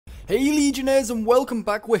Hey Legionnaires, and welcome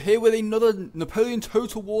back. We're here with another Napoleon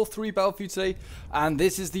Total War 3 battle for you today, and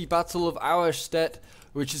this is the Battle of Auerstedt,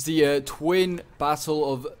 which is the twin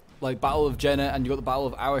battle of Battle of Jena, and you got the Battle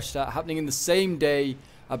of Auerstedt happening in the same day,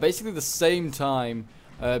 basically the same time.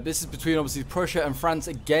 This is between obviously Prussia and France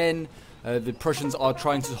again. The Prussians are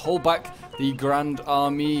trying to hold back the Grand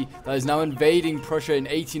Army that is now invading Prussia in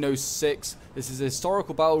 1806. This is a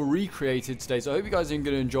historical battle recreated today, so I hope you guys are going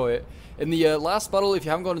to enjoy it. In the last battle, if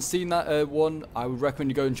you haven't gone and seen that one, I would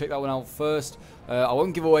recommend you go and check that one out first. I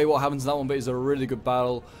won't give away what happens in that one, but it's a really good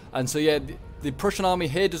battle. And so yeah, the Prussian army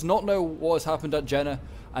here does not know what has happened at Jena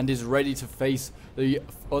and is ready to face the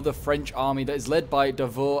other French army that is led by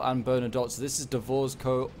Davout and Bernadotte. So this is Davout's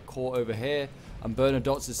corps over here, and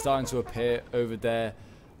Bernadotte's is starting to appear over there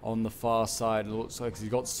on the far side. It looks like he's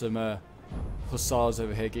got some hussars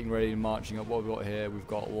over here getting ready and marching up. What have we got here? We've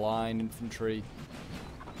got line infantry.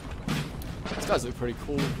 These guys look pretty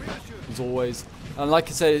cool, as always. And like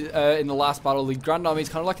I said in the last battle, the Grand Army is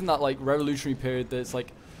kind of like in that revolutionary period that's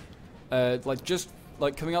just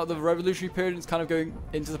coming out of the revolutionary period. It's kind of going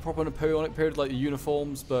into the proper Napoleonic period, like the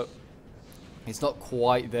uniforms, but it's not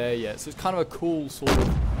quite there yet. So it's kind of a cool sort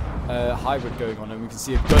of hybrid going on, and we can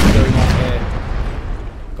see a gun going on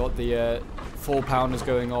here. Got the 4-pounders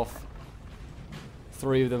going off.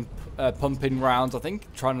 3 of them pumping rounds, I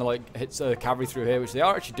think, trying to hit cavalry through here, which they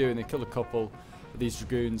are actually doing. They killed a couple of these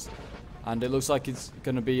dragoons, and it looks like it's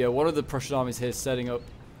going to be one of the Prussian armies here setting up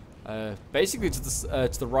basically to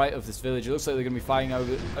the right of this village. It looks like they're going to be fighting over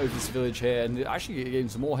this village here, and they're actually getting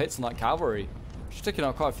some more hits on that cavalry. Just taking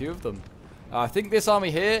out quite a few of them. I think this army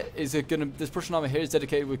here is this Prussian army here is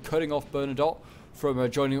dedicated with cutting off Bernadotte from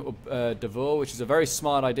joining up with Davout, which is a very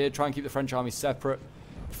smart idea. Try and keep the French army separate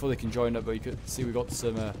before they can join up. But you could see we got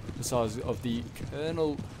some hussars of the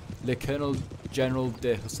Colonel General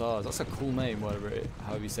de Hussars. That's a cool name, however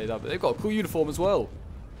you say that. But they've got a cool uniform as well.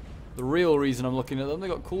 The real reason I'm looking at them, they've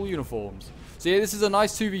got cool uniforms. So yeah, this is a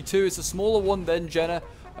nice 2v2. It's a smaller one than Jena,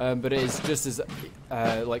 but it is just as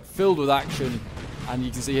filled with action. And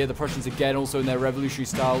you can see here the Prussians again also in their revolutionary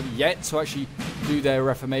style, yet to actually do their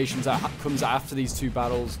reformations. That comes after these two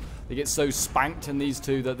battles. They get so spanked in these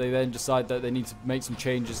two that they then decide that they need to make some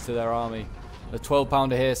changes to their army. A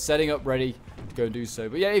 12-pounder here setting up ready to go and do so.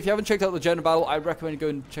 But yeah, if you haven't checked out the Jena battle, I'd recommend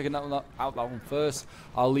going and checking that one first.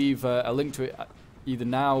 I'll leave a link to it either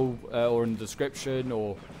now or in the description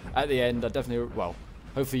or at the end. I definitely, well,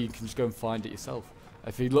 hopefully you can just go and find it yourself.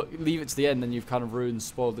 If you leave it to the end, then you've kind of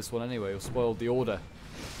spoiled this one anyway, or spoiled the order.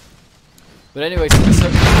 But anyway, so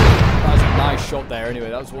that was a nice shot there anyway.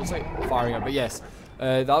 That was firing up. But yes,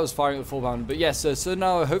 that was firing at the 4-pounder. But yes, so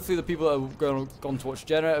now hopefully the people that have gone to watch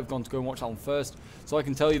Jena have gone to go and watch that one first. So I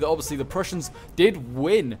can tell you that obviously the Prussians did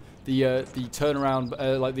win the turnaround,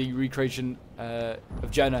 the recreation of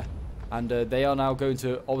Jena. And they are now going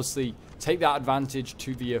to obviously take that advantage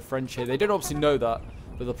to the French here. They didn't obviously know that,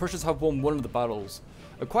 but the Prussians have won one of the battles.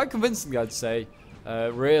 Quite convincingly, I'd say.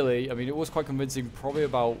 Really, I mean, it was quite convincing. Probably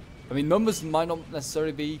about, I mean, numbers might not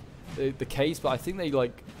necessarily be the case, but I think they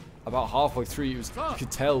about halfway through, you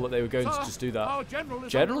could tell that they were going to just do that.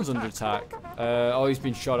 General's under attack. Oh, he's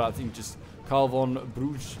been shot at. I think just Karl von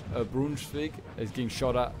Brunswick is getting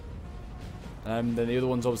shot at. And then the other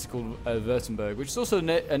one's obviously called Württemberg, which is also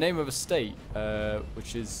a name of a state,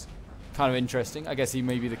 which is kind of interesting. I guess he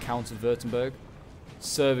may be the Count of Württemberg,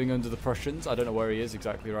 serving under the Prussians. I don't know where he is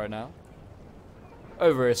exactly right now.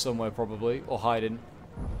 Over here somewhere probably, or hiding.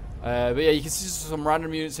 But yeah, you can see some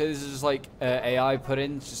random units here. This is just AI put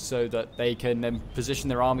in, just so that they can then position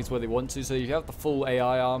their armies where they want to. So if you have the full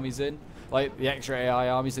AI armies in, like the extra AI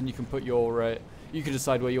armies, then you can put your, you can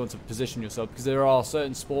decide where you want to position yourself, because there are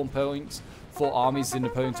certain spawn points for armies in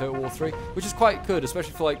Napoleon Total War 3, which is quite good,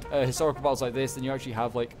 especially for historical battles like this. Then you actually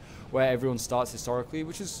have where everyone starts historically,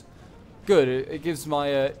 which is good. It gives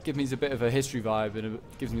me a bit of a history vibe, and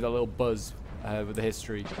it gives me that little buzz with the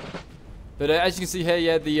history. But as you can see here,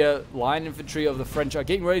 yeah, the line infantry of the French are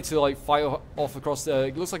getting ready to fight off across.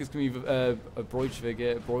 It looks like it's going to be a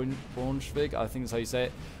Braunschweig, I think that's how you say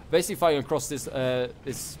it. Basically fighting across this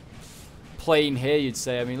this plain here, you'd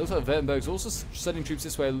say. I mean, it looks like Württemberg's also sending troops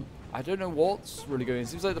this way. I don't know what's really going on. It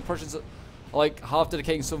seems like the Prussians are half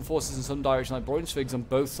dedicating some forces in some direction, like Braunschweig's on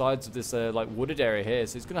both sides of this wooded area here,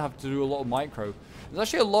 so it's going to have to do a lot of micro. There's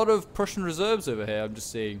actually a lot of Prussian reserves over here, I'm just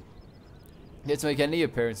seeing. Here to make any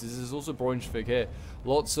appearances. There's also Braunschweig here.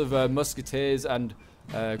 Lots of musketeers and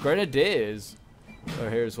grenadiers are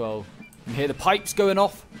here as well. You hear the pipes going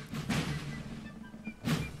off.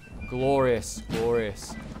 Glorious,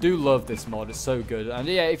 glorious. Do love this mod, it's so good. And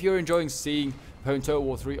yeah, if you're enjoying seeing Napoleon Total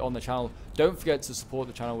War 3 on the channel, Don't forget to support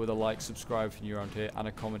the channel with a like, subscribe if you're around here, and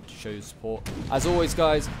a comment to show your support. As always,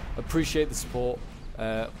 guys, appreciate the support.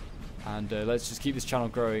 And let's just keep this channel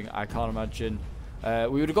growing. I can't imagine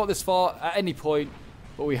we would have got this far at any point,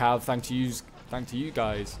 but we have, thanks to you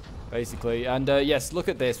guys, basically. And yes, look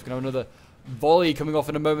at this. We can have another volley coming off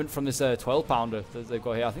in a moment from this 12-pounder that they've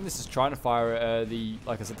got here. I think this is trying to fire at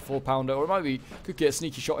like I said, the 4-pounder, or it might be could get a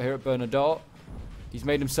sneaky shot here at Bernadette. He's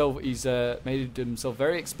made himself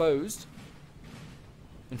very exposed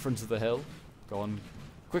in front of the hill. Go on,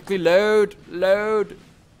 quickly load.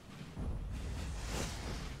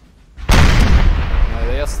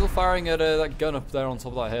 They are still firing at that gun up there on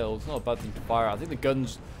top of that hill. It's not a bad thing to fire at. I think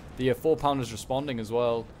the 4-pounder's responding as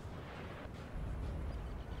well.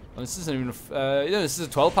 And this isn't even this is a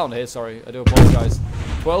 12-pounder here, sorry. I do apologize.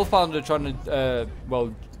 12-pounder trying to,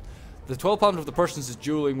 well, the 12-pounder of the Prussians is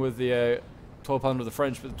dueling with the 12-pounder of the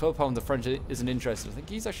French, but the 12-pounder of the French isn't interested. I think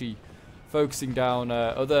he's actually focusing down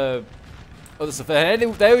other stuff.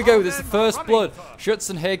 And there we go, this is the first blood.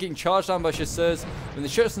 Schutzen here getting charged down by chasseurs. And the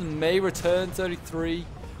Schutzen may return 33.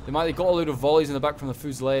 They might have got a load of volleys in the back from the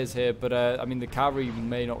Fusiliers here, but I mean the cavalry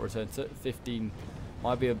may not return. 15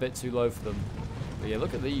 might be a bit too low for them. But yeah,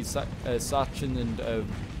 look at these Sachsen and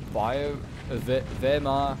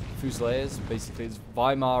Weimar Fusiliers. Basically, it's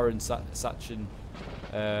Weimar and Sachsen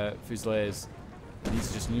Fusiliers.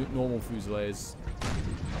 These are just normal Fusiliers.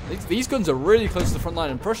 These guns are really close to the front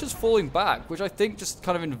line, and Prussia's falling back, which I think just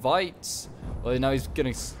kind of invites. Well, now he's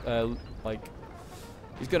getting he's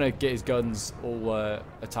gonna get his guns all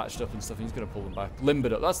attached up and stuff, and he's gonna pull them back,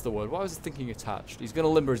 limbered up. That's the word. Why was I thinking attached? He's gonna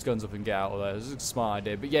limber his guns up and get out of there. This is a smart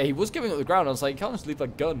idea. But yeah, he was giving up the ground. I was like, you can't just leave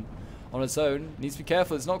that gun on its own. Needs to be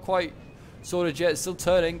careful. It's not quite sorted yet. It's still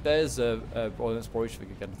turning. There's oh, that's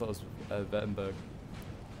Bolshevik again. I thought it was Württemberg.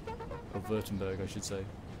 Or Württemberg, I should say.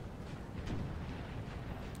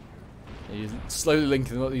 He's slowly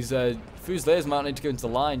linking them up. These Fusiliers might need to go into the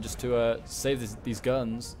line just to save these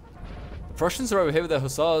guns. The Prussians are over here with their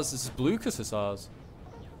hussars. This is Blucher's hussars.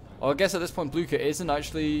 Oh, I guess at this point Blucher isn't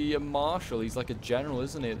actually a marshal. He's like a general,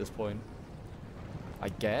 isn't he, at this point? I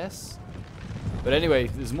guess. But anyway,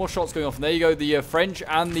 there's more shots going off. And there you go. The French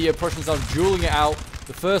and the Prussians are dueling it out.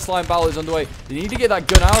 The first line battle is underway. They need to get that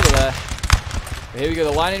gun out of there. But here we go.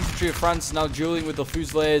 The line infantry of France is now dueling with the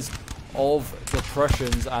Fusiliers of the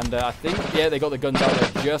Prussians, and I think, yeah, they got the guns out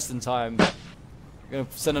there just in time. Gonna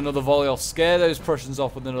send another volley off, scare those Prussians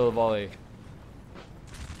off with another volley.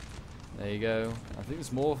 There you go. I think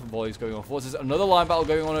there's more volleys going off. What's this? Another line battle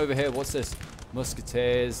going on over here. What's this?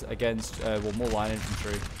 Musketeers against, well, more line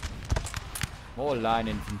infantry. More line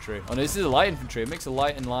infantry. Oh no, this is a light infantry. It makes a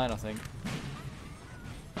light in line, I think.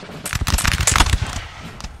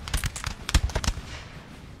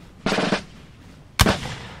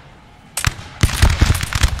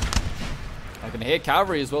 I can hear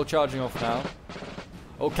cavalry as well charging off now.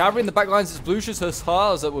 Oh, cavalry in the back lines is Blucher's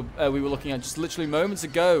hussars that we were looking at just literally moments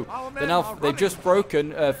ago. They've just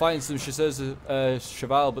broken, fighting some chasseurs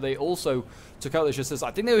cheval, but they also took out the chasseurs.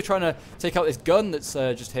 I think they were trying to take out this gun that's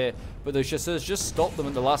just here, but the chasseurs just stopped them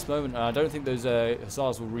at the last moment, and I don't think those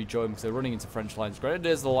hussars will rejoin because they're running into French lines.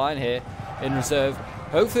 Grenadiers the line here in reserve.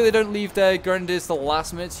 Hopefully they don't leave their grenadiers the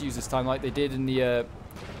last minute to use this time like they did in the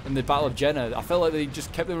Battle of Jena. I felt like they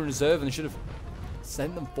just kept them in reserve and they should have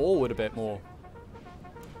sent them forward a bit more.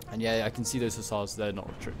 And yeah, I can see those hussars. They're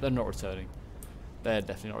not returning. They're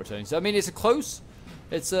definitely not returning. So I mean, it's a close.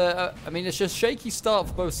 It's I mean, it's just shaky start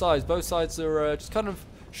for both sides. Both sides are just kind of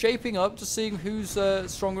shaping up, just seeing who's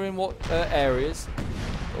stronger in what areas.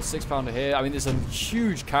 Got 6-pounder here. I mean, there's some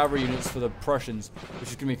huge cavalry units for the Prussians, which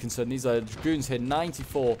is going to be a concern. These are dragoons here,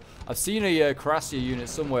 94. I've seen a cuirassier unit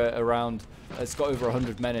somewhere around. It's got over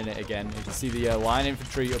 100 men in it again. You can see the line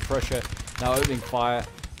infantry of Prussia now opening fire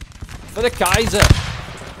for the Kaiser.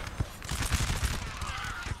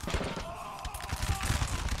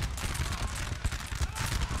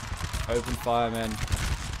 Open fire, men.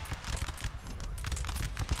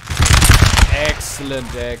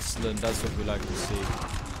 Excellent, excellent. That's what we like to see.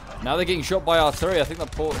 Now they're getting shot by artillery. I think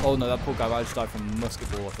that poor... Oh, no, that poor guy might just died from a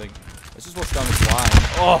musket ball, I think. Let's just watch down this line.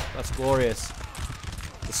 Oh, that's glorious.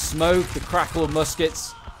 The smoke, the crackle of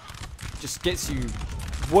muskets just gets you...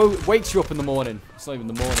 wakes you up in the morning. It's not even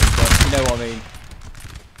the morning, but you know what I mean.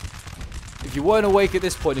 If you weren't awake at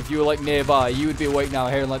this point, if you were, like, nearby, you would be awake now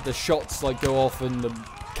hearing, like, the shots, like, go off and the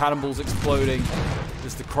cannonballs exploding.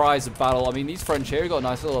 Just the cries of battle. I mean, these French here have got a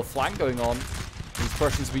nice little flank going on. These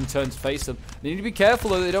Prussians have been turned to face them. They need to be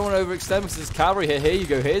careful, though. They don't want to overextend because there's cavalry here. Here you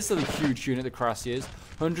go. Here's the huge unit, the cuirassiers.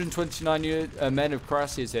 129 men of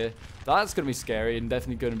cuirassiers here. That's going to be scary and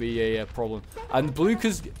definitely going to be a problem. And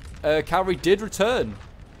Blucher's cavalry did return.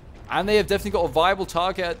 And they have definitely got a viable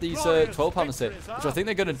target at these 12-pounders here, which I think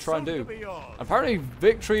they're going to try and do. Apparently,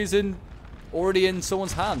 victory is already in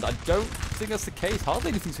someone's hand. I don't think that's the case. Hardly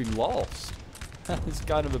anything's been lost. It's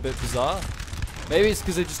kind of a bit bizarre. Maybe it's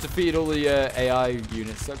because they just defeated all the AI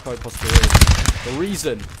units. That quite possibly is the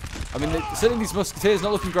reason. I mean, certainly these musketeers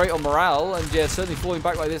not looking great on morale, and yeah, certainly falling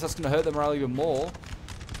back like this, that's going to hurt their morale even more.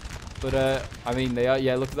 But I mean, they are.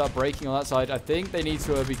 Yeah, look at that breaking on that side. I think they need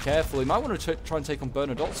to be careful. They might want to try and take on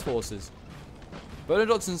Bernadotte's forces. Bernadotte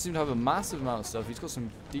doesn't seem to have a massive amount of stuff. He's got some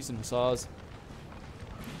decent hussars.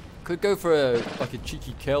 Could go for like a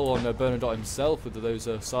cheeky kill on Bernadotte himself with those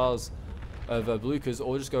hussars of Bluchers,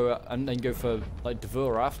 or just go and then go for like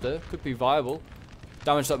Devur after. Could be viable.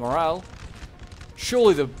 Damage that morale.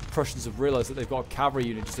 Surely the Prussians have realized that they've got a cavalry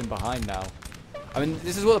unit just in behind now. I mean,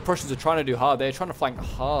 this is what the Prussians are trying to do hard. They're trying to flank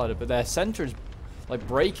hard, but their center is like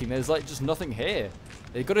breaking. There's like just nothing here.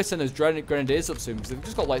 They've got to send those grenadiers up soon because they've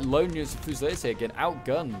just got like lone units of Fusiliers here getting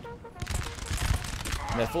outgunned.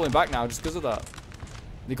 And they're falling back now just because of that.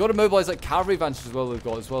 They've got to mobilize like cavalry advantage as well. They've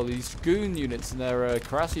got as well. These dragoon units and their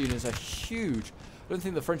cuirassier units are huge. I don't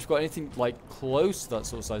think the French have got anything like close to that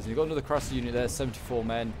sort of size. They've got another cuirassier unit there, 74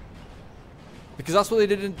 men. Because that's what they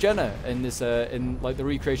did in Jena in this in like the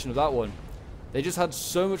recreation of that one. They just had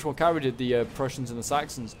so much more cavalry, did the Prussians and the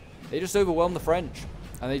Saxons. They just overwhelmed the French,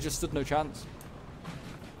 and they just stood no chance.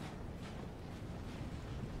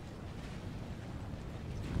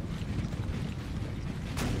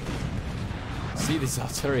 See this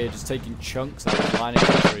artillery just taking chunks out of the line of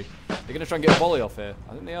infantry. They're going to try and get a volley off here.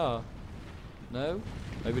 I think they are. No?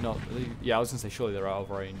 Maybe not. Yeah, I was going to say surely they're out of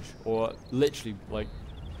range. Or literally, like,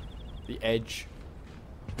 the edge.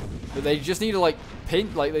 But they just need to like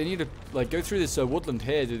paint, like they need to like go through this woodland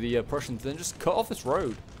here to the Prussians, then just cut off this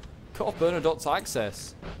road, cut off Bernadotte's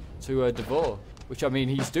access to Devur, which I mean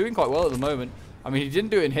he's doing quite well at the moment. I mean he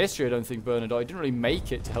didn't do it in history, I don't think Bernadotte. He didn't really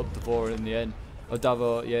make it to help Devur in the end. Or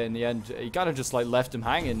Devur, yeah, in the end he kind of just like left him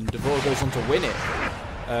hanging. And Devur goes on to win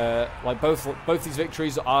it. Like both these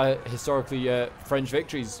victories are historically French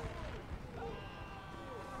victories.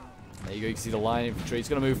 There you go, you can see the line infantry. It's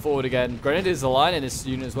going to move forward again. Grenadiers are line in this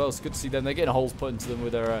unit as well. It's good to see them. They're getting holes put into them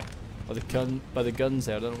with their by the guns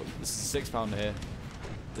here. I don't know. This is a 6-pounder here.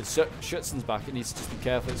 The Schützen's back. It needs to just be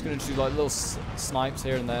careful. It's going to do like little snipes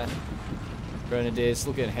here and there. Grenadiers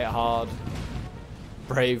still getting hit hard.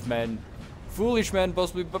 Brave men. Foolish men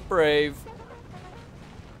possibly, but brave.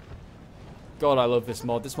 God, I love this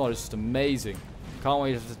mod. This mod is just amazing. Can't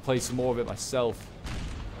wait to play some more of it myself.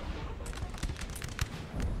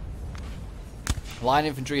 Line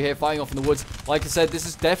infantry here fighting off in the woods. Like I said, this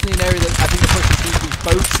is definitely an area that I think the Prussians need to be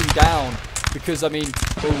focusing down. Because, I mean,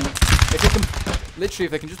 if they can, literally,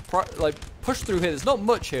 if they can just push through here, there's not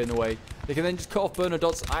much here in the way. They can then just cut off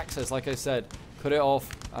Bernadotte's access, like I said. Cut it off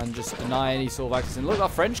and just deny any sort of access. And look,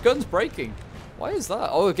 that French gun's breaking. Why is that?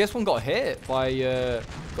 Oh, I guess one got hit by,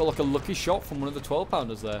 got like a lucky shot from one of the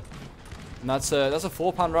 12-pounders there. And that's a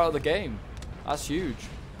 4-pounder out of the game. That's huge.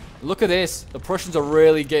 Look at this. The Prussians are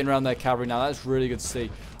really getting around their cavalry now. That's really good to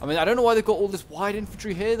see. I mean, I don't know why they've got all this wide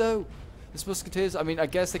infantry here, though. This musketeers, I mean, I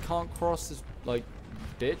guess they can't cross this, like,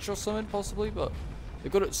 ditch or something, possibly. But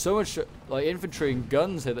they've got so much, like, infantry and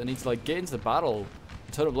guns here that need to, like, get into the battle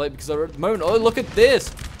and turn up late. Because they're at the moment, oh, look at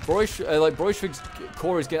this. Braunschweig's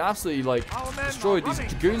corps is getting absolutely, like, destroyed. These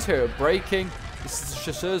dragoons here are breaking. This is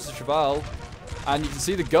the chasseurs de cheval. And you can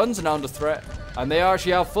see the guns are now under threat. And they are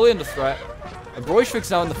actually out fully under threat. And Braunschweig's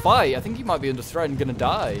now in the fight. I think he might be under threat and gonna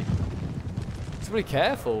die. So be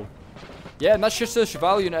careful. Yeah, and that Chasseur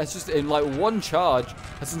Cheval unit has just, in like one charge,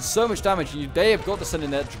 has done so much damage. They have got to send in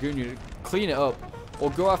their Dragoon unit, clean it up,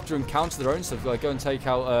 or go after and counter their own stuff, like go and take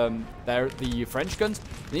out the French guns.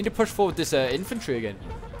 They need to push forward this infantry again.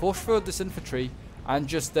 Push forward this infantry, and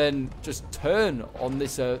just turn on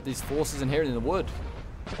this these forces in here in the wood.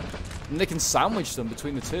 And they can sandwich them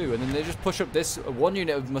between the two, and then they just push up this one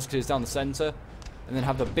unit of musketeers down the center, and then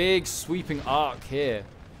have the big sweeping arc here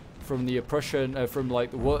from the Prussian, from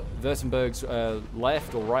like the Württemberg's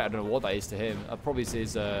left or right. I don't know what that is to him. Probably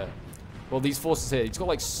is well, these forces here. He's got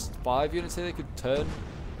like 5 units here they could turn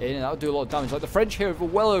in, and that would do a lot of damage. Like the French here are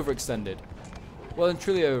well overextended, well and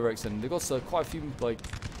truly overextended. They've got quite a few like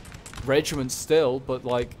regiments still, but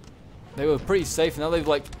like they were pretty safe. Now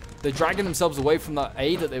they're dragging themselves away from that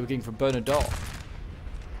aid that they were getting from Bernadotte.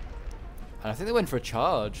 And I think they went for a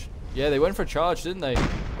charge. Yeah, they went for a charge, didn't they?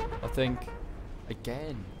 I think.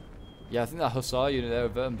 Again. Yeah, I think that Hussar unit there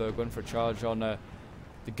of Württemberg went for a charge on the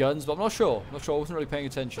guns, but I'm not sure. I wasn't really paying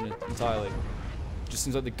attention entirely. It just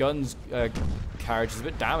seems like the guns carriage is a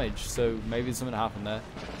bit damaged, so maybe something happened there.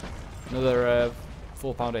 Another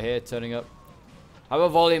 4-pounder here turning up. Have a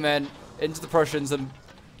volley, men, into the Prussians and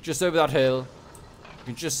just over that hill. You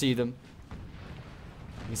can just see them.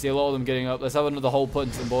 You can see a lot of them getting up. Let's have another hole put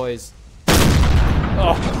into them, boys.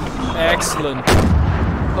 Oh, excellent.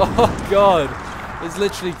 Oh, God. It's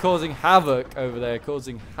literally causing havoc over there,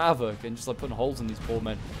 causing havoc, and just like putting holes in these poor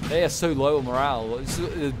men. They are so low on morale. It's,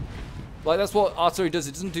 like, that's what artillery does.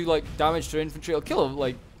 It doesn't do, like, damage to infantry. It'll kill,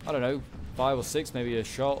 like, I don't know, 5 or 6, maybe a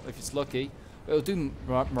shot if it's lucky. But it'll do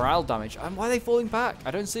morale damage. And why are they falling back?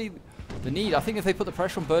 I don't see the need. I think if they put the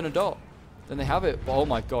pressure on Bernadotte, then they have it. But oh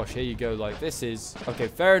my gosh, here you go. Like, this is... Okay,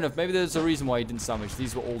 fair enough. Maybe there's a reason why he didn't sandwich.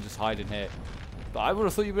 These were all just hiding here. But I would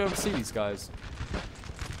have thought you'd be able to see these guys.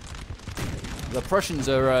 The Prussians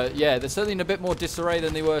are, yeah, they're certainly in a bit more disarray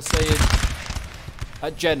than they were, saying,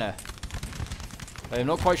 at Jena. They're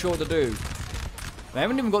not quite sure what to do. They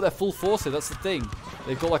haven't even got their full force here, that's the thing.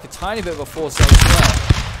 They've got like a tiny bit of a force elsewhere.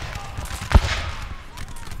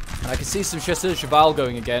 And I can see some Chasseurs de Cheval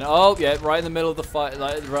going again. Oh, yeah, right in the middle of the fight,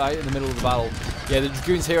 like, right in the middle of the battle. Yeah, the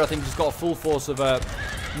Dragoons here, I think, just got a full force of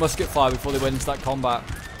musket fire before they went into that combat.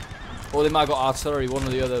 Or they might have got artillery, one or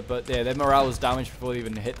the other, but yeah, their morale was damaged before they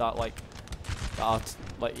even hit that,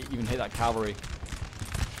 even hit that cavalry.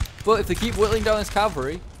 But if they keep whittling down this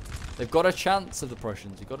cavalry, they've got a chance of the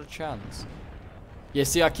Prussians. They've got a chance. Yeah,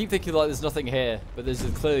 see, I keep thinking like there's nothing here, but there's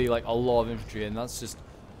clearly like a lot of infantry, and that's just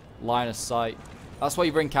line of sight. That's why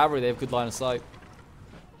you bring cavalry. They have good line of sight.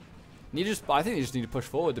 And I think they just need to push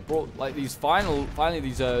forward. They brought like these finally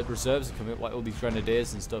these reserves are coming up, like all these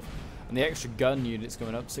grenadiers and stuff, and the extra gun units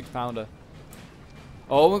coming up, 6-pounder.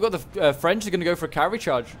 Oh, we've got the French are going to go for a cavalry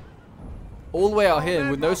charge. All the way out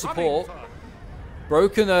here with no support.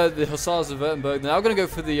 Broken the Hussars of Württemberg. They're now going to go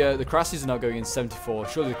for the Crasses are now going in 74.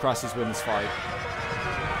 Surely the Crasses win this fight.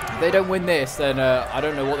 If they don't win this, then I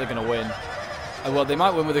don't know what they're going to win. Well, they might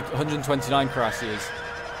win with the 129 Crasses.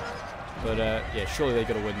 But yeah, surely they're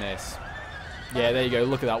going to win this. Yeah, there you go.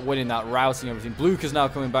 Look at that. Winning that, routing everything. Blucher's now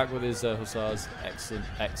coming back with his Hussars. Excellent,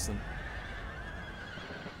 excellent.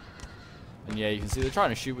 And yeah, you can see they're trying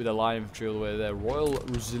to shoot with their line infantry all the way there. Royal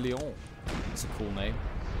Roussillon. That's a cool name.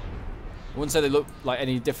 I wouldn't say they look like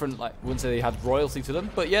any different, like, I wouldn't say they had royalty to them,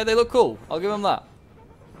 but yeah, they look cool. I'll give them that.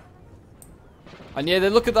 And yeah, they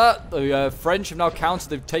look at that. The French have now countered.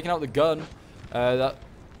 They've taken out the gun.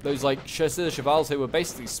 Those like Chasseurs de Cheval who were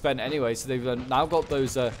basically spent anyway, so they've now got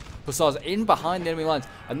those Hussars in behind the enemy lines.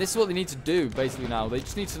 And this is what they need to do basically now. They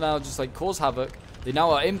just need to now just like cause havoc. They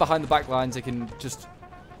now are in behind the back lines. They can just...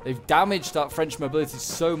 They've damaged that French mobility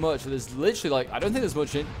so much that there's literally like, I don't think there's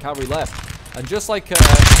much cavalry left. And just like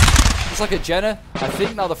at Jena, I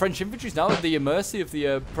think now the French infantry is now at the mercy of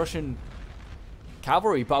the Prussian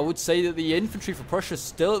cavalry. But I would say that the infantry for Prussia is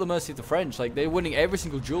still at the mercy of the French. Like, they're winning every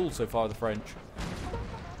single duel so far, the French.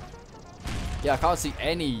 Yeah, I can't see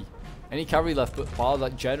any cavalry left but bar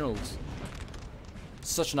like generals.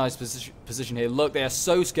 Such a nice position here. Look, they are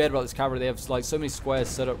so scared about this cavalry. They have like so many squares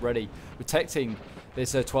set up ready, protecting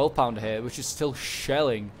this 12-pounder here, which is still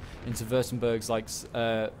shelling into Württemberg's like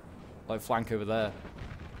flank over there.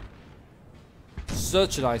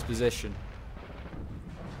 Such a nice position.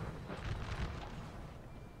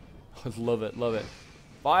 I love it, love it.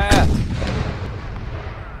 Fire!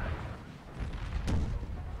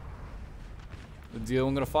 Is the other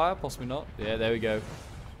one gonna fire? Possibly not. Yeah, there we go.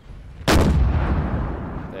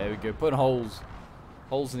 There we go. Putting holes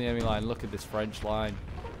in the enemy line. Look at this French line,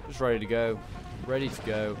 just ready to go. Ready to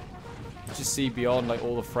go. You just see beyond like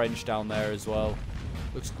all the French down there as well.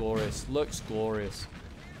 Looks glorious. Looks glorious.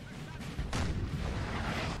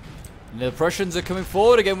 And the Prussians are coming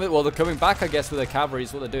forward again with, well, they're coming back, I guess, with their cavalry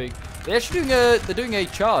is what they're doing. They're actually doing a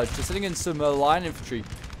charge. They're sending in some line infantry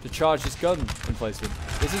to charge this gun emplacement.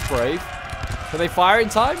 This is brave. Can they fire in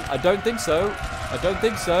time? I don't think so. I don't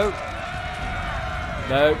think so.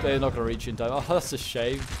 No, they're not going to reach in time. Oh, that's a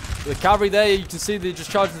shame. The cavalry there, you can see they're just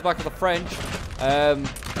charging the back of the French.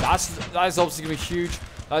 That's obviously going to be huge.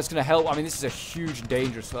 That's going to help. I mean, this is a huge and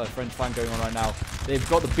dangerous French flank going on right now. They've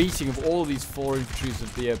got the beating of all of these 4 infantries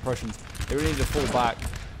of the Prussians. They really need to fall back.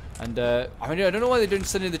 And, I mean, I don't know why they didn't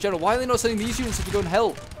send in the general. Why are they not sending these units to go and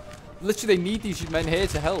help? Literally, they need these men here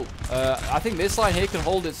to help. I think this line here can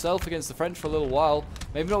hold itself against the French for a little while.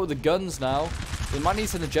 Maybe not with the guns now. They might need to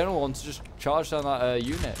send the general on to just charge down that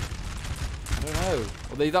unit. I don't know.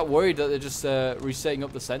 Are they that worried that they're just resetting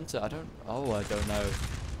up the center? I don't know.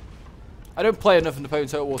 I don't play enough in Napoleon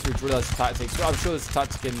Total War to realize the tactics, but I'm sure there's a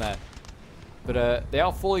tactic in there. But they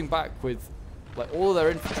are falling back with like all of their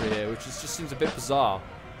infantry here, which just seems a bit bizarre.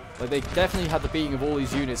 Like, they definitely had the beating of all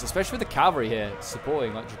these units, especially with the cavalry here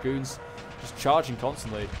supporting, like dragoons just charging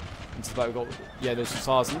constantly. Into the back, we've got, yeah, those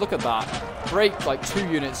hussars. And look at that. Break like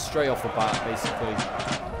 2 units straight off the bat, basically.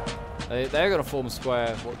 They're going to form a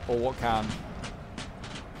square, or what can.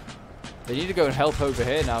 They need to go and help over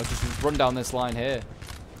here now. Just run down this line here.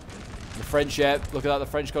 The French, yeah, look at that. The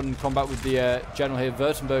French got in combat with the general here.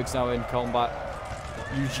 Württemberg's now in combat.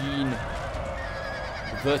 Eugene.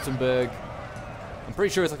 Württemberg. I'm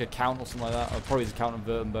pretty sure it's like a count or something like that. Or probably it's a count of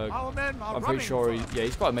Württemberg. I'm pretty sure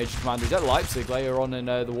he's quite a major commander. He's at Leipzig later on in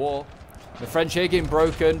the war. The French here getting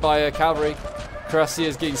broken by cavalry.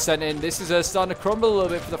 Cuirassiers getting sent in. This is starting to crumble a little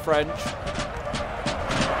bit for the French.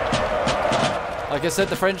 Like I said,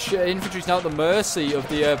 the French infantry is now at the mercy of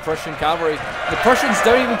the Prussian cavalry. The Prussians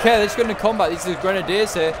don't even care. They're just going into combat. These are the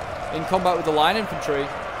grenadiers here in combat with the line infantry.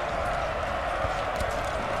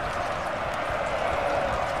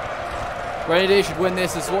 Grenadiers should win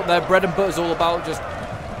this. This is what their bread and butter is all about. Just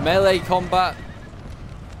melee combat.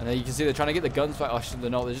 And then you can see they're trying to get the guns back. Actually, they're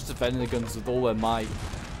not. They're just defending the guns with all their might.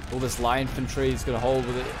 All this line infantry is going to hold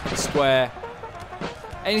with it. The square.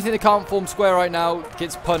 Anything that can't form square right now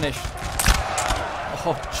gets punished.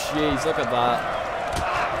 Oh, jeez, look at that.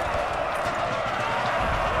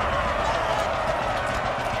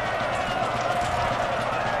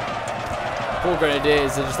 Poor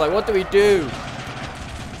grenadiers, they're just like, what do we do?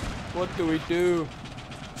 What do we do?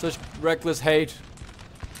 Such reckless hate.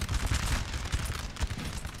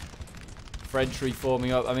 French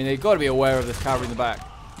reforming up. I mean, they've got to be aware of this cavalry in the back.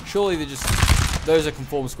 Surely they just, those that can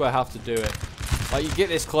form square have to do it. Like, you get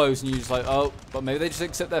this close and you're just like, oh, but maybe they just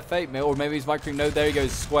accept their fate. Or maybe he's microing. No, there he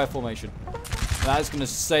goes, square formation. And that is going to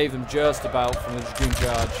save them just about from the Dragoon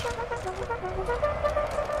charge.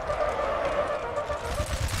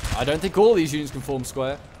 I don't think all these units can form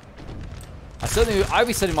square. I'd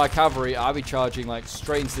be sending my cavalry, I'd be charging like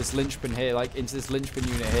straight into this linchpin here, like into this linchpin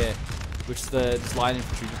unit here, which is this line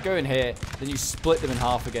infantry. Just go in here, then you split them in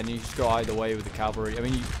half again, and you just go either way with the cavalry. I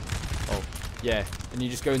mean, yeah, and you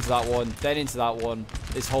just go into that one, then into that one.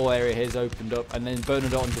 This whole area here is opened up, and then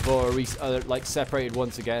Bernadotte and Devaux are like separated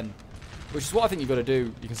once again, which is what I think you've got to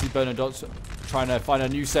do. You can see Bernadotte's trying to find a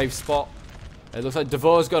new safe spot. It looks like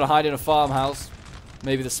Devaux's going to hide in a farmhouse.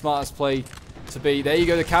 Maybe the smartest play to be. There you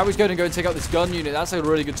go. The cavalry's going to go and take out this gun unit. That's a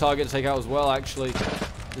really good target to take out as well, actually.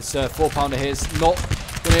 This 4-pounder here is not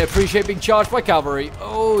going to appreciate being charged by cavalry.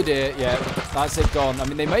 Oh dear. Yeah, that's it, gone. I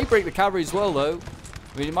mean, they may break the cavalry as well, though.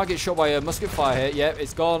 I mean, it might get shot by a musket fire here. Yep,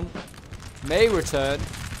 it's gone. May return.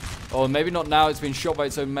 Or maybe not now. It's been shot by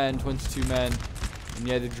its own men. 22 men. And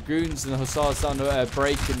yeah, the Dragoons and the Hussars starting to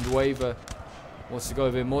break and waver. Wants to go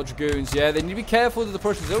over here. More Dragoons. Yeah, they need to be careful with the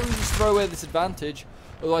Prussians. They don't want to just throw away this advantage.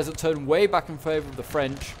 Otherwise, they'll turn way back in favour of the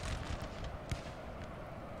French.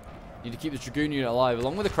 Need to keep the Dragoon unit alive.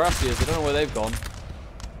 Along with the Cuirassiers. I don't know where they've gone.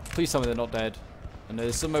 Please tell me they're not dead. And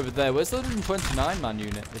there's some over there. Where's the 129-man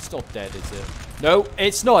unit? It's not dead, is it? No,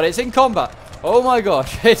 it's not. It's in combat. Oh my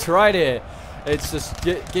gosh. It's right here. It's just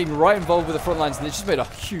getting right involved with the front lines. And it's just made a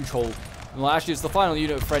huge hole. And well, actually, it's the final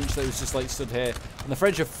unit of French that was just like stood here. And the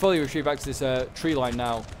French have fully retreated back to this tree line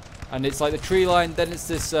now. And it's like the tree line. Then it's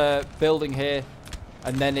this building here.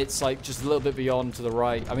 And then it's like just a little bit beyond to the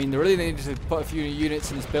right. I mean, they really need to put a few units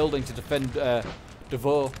in this building to defend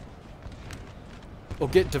Devaux. Or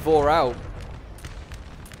get Devaux out.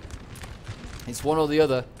 It's one or the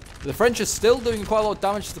other. The French are still doing quite a lot of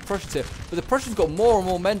damage to the Prussians here. But the Prussians got more and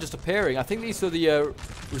more men just appearing. I think these are the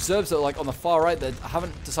reserves that are like on the far right that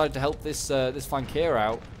haven't decided to help this this flankier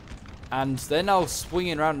out. And they're now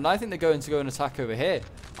swinging around. And I think they're going to go and attack over here.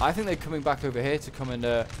 I think they're coming back over here to come and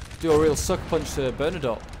do a real sucker punch to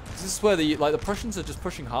Bernadotte. This is where the Prussians are just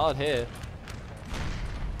pushing hard here.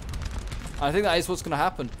 And I think that is what's going to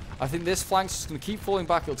happen. I think this flank's just going to keep falling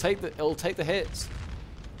back. It'll take the hits.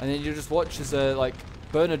 And then you just watch as like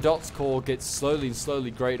Bernadotte's corps gets slowly and slowly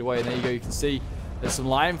grated away. And there you go. You can see there's some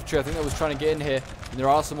line infantry. I think that was trying to get in here. And there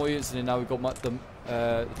are some more units in here now. We've got the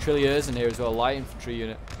Tirailleurs in here as well. A light infantry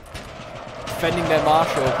unit defending their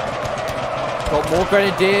marshal. Got more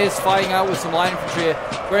grenadiers fighting out with some line infantry here.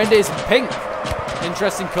 Grenadiers in pink.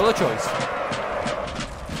 Interesting colour choice.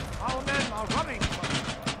 Our men are running.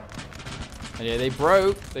 And yeah, they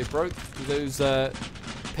broke those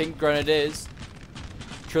pink grenadiers.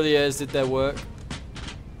 Tirailleurs did their work.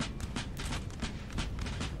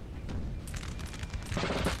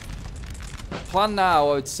 Plan now,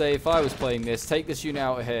 I would say, if I was playing this, take this unit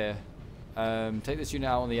out of here. Take this unit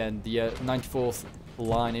out on the end. The 94th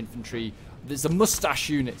Line Infantry. It's a mustache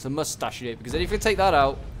unit. It's a mustache unit. Because then if you take that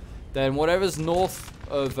out, then whatever's north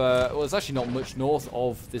of... well, it's actually not much north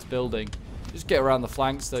of this building. Just get around the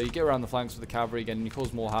flanks, though. You get around the flanks with the cavalry again, and you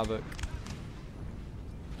cause more havoc.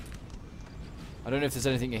 I don't know if there's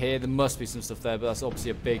anything here. There must be some stuff there, but that's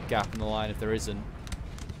obviously a big gap in the line if there isn't.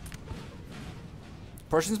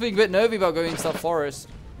 Prussians being a bit nervy about going into that forest.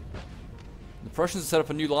 The Prussians have set up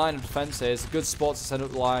a new line of defense here. It's a good spot to set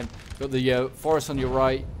up the line. Got the forest on your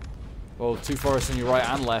right. Well, 2 forests on your right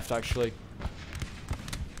and left, actually.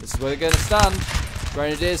 This is where they're going to stand.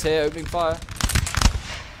 Grenadiers here, opening fire.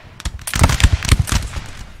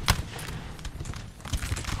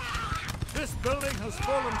 This building has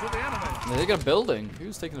fallen to the enemy. They're taking a building.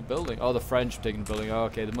 Who's taking a building? Oh, the French are taking the building. Oh,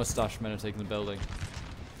 okay, the mustache men are taking the building.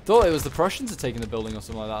 Thought it was the Prussians are taking the building or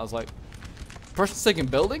something like that. I was like, Prussians taking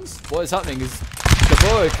buildings? What is happening? Is the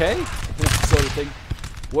boy okay? Sort of thing.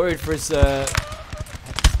 Worried for his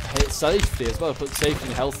safety as well. Put safety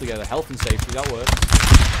and health together. Health and safety, that works.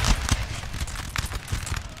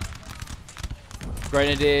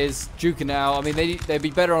 Grenadiers, duking out. I mean, they'd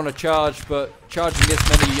be better on a charge, but charging this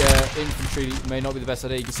many infantry may not be the best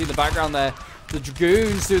idea. You can see in the background there, the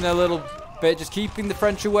Dragoons doing their little bit, just keeping the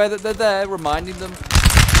French aware that they're there, reminding them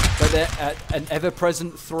that they're an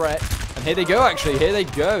ever-present threat. And here they go, actually. Here they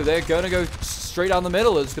go. They're going to go straight down the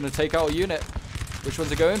middle. It's going to take out a unit. Which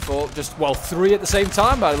ones are going for? Just, well, 3 at the same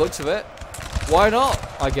time by the looks of it. Why not,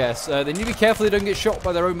 I guess. They need to be careful they don't get shot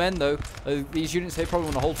by their own men, though. These units here probably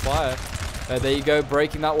want to hold fire. There you go,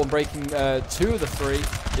 breaking that one, breaking 2 of the 3.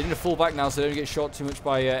 They need to fall back now so they don't get shot too much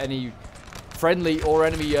by any friendly or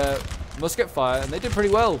enemy musket fire. And they did pretty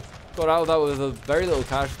well. Got out of that with very little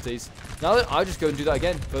casualties. Now I'll just go and do that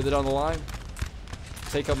again, further down the line.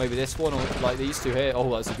 Take out maybe this one, or like these 2 here.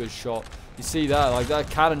 Oh, that's a good shot. You see that? Like, that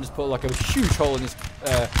cannon just put like a huge hole in this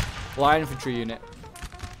line infantry unit.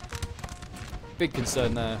 Big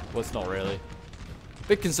concern there. Well, it's not really.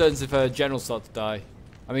 Big concerns if generals start to die.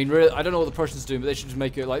 I mean, really, I don't know what the Prussians are doing, but they should just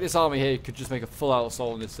make it, like, this army here could just make a full-out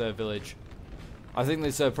assault on this village. I think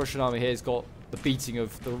this Prussian army here has got the beating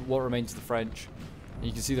of what remains of the French. And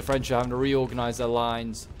you can see the French are having to reorganize their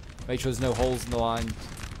lines, make sure there's no holes in the lines.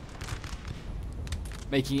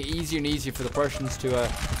 Making it easier and easier for the Prussians to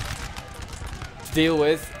deal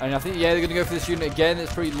with. And I think, yeah, they're going to go for this unit again.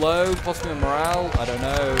 It's pretty low, possibly on morale. I don't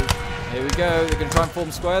know. Here we go. They're going to try and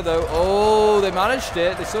form square, though. Oh, they managed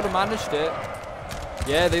it. They sort of managed it.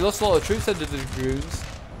 Yeah, they lost a lot of troops under the Dragoons.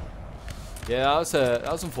 Yeah,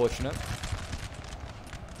 that was unfortunate.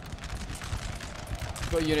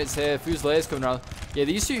 Got units here. Fusiliers coming around. Yeah,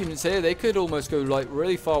 these 2 units here, they could almost go like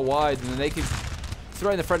really far wide, and then they could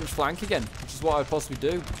throw in the French flank again, which is what I'd possibly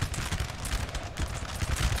do.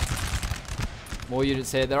 More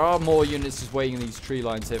units here. There are more units just waiting in these tree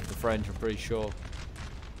lines here for the French, I'm pretty sure.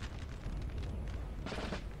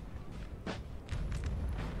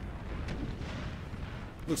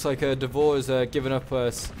 Looks like Devore has given up,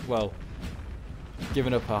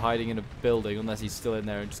 given up hiding in a building, unless he's still in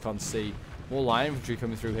there and just can't see. More line infantry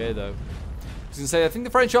coming through here, though. I was going to say, I think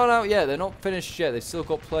the French aren't out yet. They're not finished yet. They've still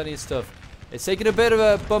got plenty of stuff. It's taken a bit of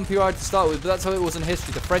a bumpy ride to start with, but that's how it was in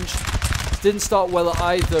history. The French didn't start well at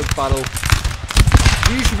either battle.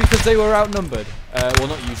 Usually because they were outnumbered. Well,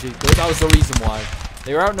 not usually. That was the reason why.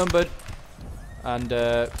 They were outnumbered. And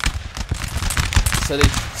so they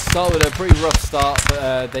started with a pretty rough start,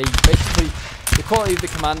 but they basically, the quality of the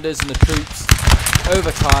commanders and the troops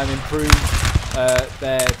over time improved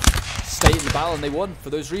their state in the battle, and they won for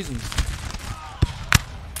those reasons.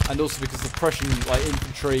 And also because the Prussian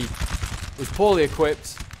infantry was poorly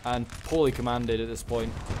equipped and poorly commanded at this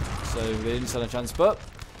point, so they didn't stand a chance. But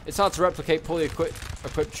it's hard to replicate poorly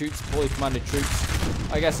equipped troops, poorly commanded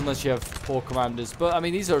troops, I guess, unless you have poor commanders. But I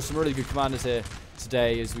mean, these are some really good commanders here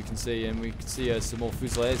today, as we can see, and we can see some more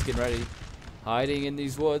Fusiliers getting ready, hiding in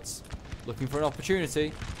these woods, looking for an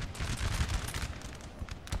opportunity.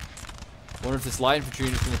 I wonder if this line infantry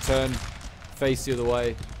is going to turn, face the other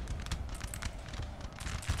way.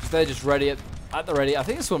 They're just ready at the ready. I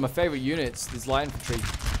think it's one of my favorite units, this line infantry.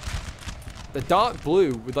 The dark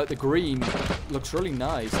blue with like the green looks really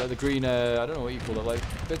nice. Like the green, I don't know what you call it, like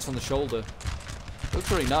bits on the shoulder.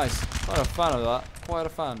 Looks really nice. Quite a fan of that. Quite a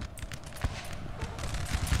fan.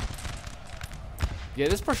 Yeah,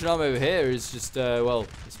 this Prussian army over here is just, well,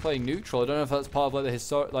 it's playing neutral. I don't know if that's part of like the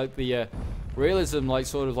historic, like the realism, like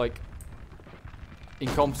sort of like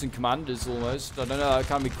incompetent commanders almost. I don't know. That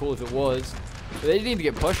can be cool if it was. But they need to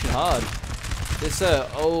get pushing hard. This,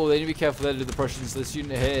 oh, they need to be careful there to the Prussians. This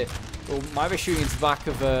unit here, well, might be shooting into the back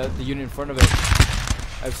of the unit in front of it,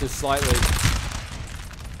 ever so slightly.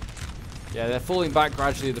 Yeah, they're falling back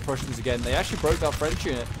gradually, the Prussians again. They actually broke that French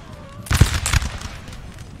unit.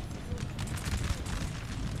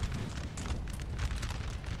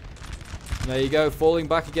 And there you go, falling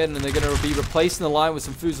back again, and they're going to be replacing the line with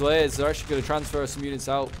some Fusiliers. They're actually going to transfer some units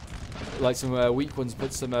out. like some weak ones,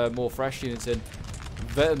 put some more fresh units in.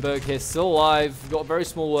 Wittenberg here, still alive. We've got a very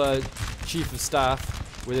small chief of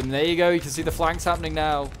staff with him. There you go. You can see the flanks happening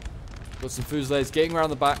now. Got some Fusiliers getting around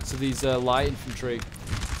the backs of these light infantry.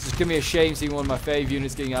 It's just gonna be a shame seeing one of my fave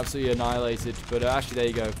units getting absolutely annihilated. But actually, there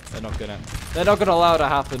you go. They're not gonna allow it to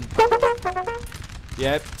happen.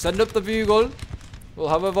 Yep. Send up the bugle. We'll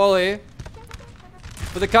have a volley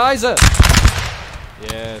for the Kaiser.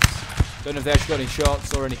 Yes. Don't know if they actually got any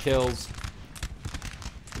shots or any kills.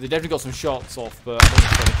 They definitely got some shots off, but I don't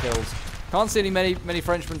think it's any kills. Can't see many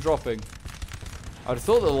Frenchmen dropping. I would have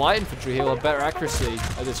thought that the light infantry here had better accuracy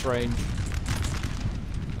at this range.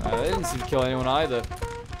 They didn't seem to kill anyone either.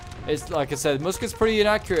 It's like I said, musket's pretty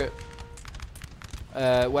inaccurate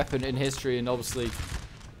weapon in history, and obviously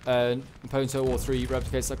Napoleon Total War 3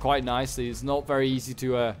 replicates that quite nicely. It's not very easy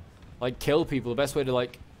to like kill people. The best way to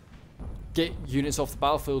like get units off the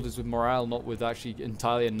battlefield is with morale, not with actually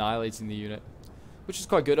entirely annihilating the unit, which is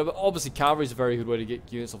quite good. Obviously, cavalry is a very good way to get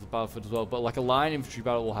units off the battlefield as well. But like a line infantry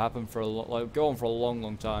battle will happen for go on for a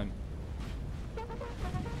long time.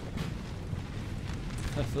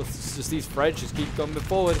 It's just these French just keep coming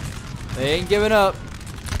forward. They ain't giving up.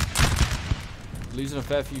 Losing a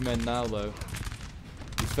fair few men now though.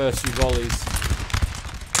 These first few volleys.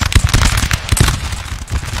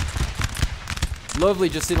 Lovely,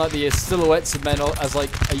 just seeing like the silhouettes of men as like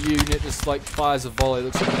a unit just like fires a volley. It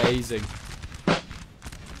looks amazing.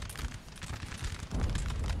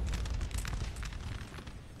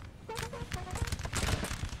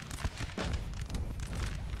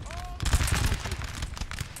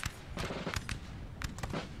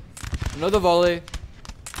 Another volley.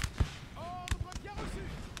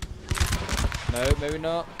 No, maybe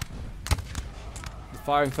not. They're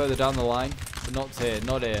firing further down the line, but not here.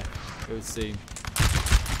 Not here. It would seem.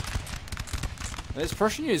 And this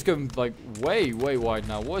Prussian unit is going like way wide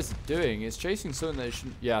now. What is it doing? It's chasing something that it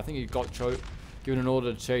shouldn't. Yeah, I think it got given an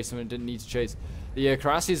order to chase something it didn't need to chase. The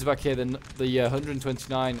Carassis back here. The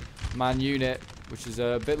 129 man unit, which is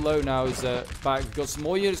a bit low now, is back. We've got some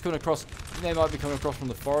more units coming across. I think they might be coming across from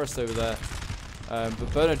the forest over there. But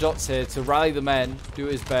Bernadotte's here to rally the men, do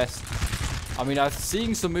his best. I mean, I'm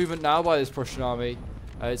seeing some movement now by this Prussian army.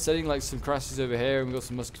 It's sending like some Carassis over here, and we've got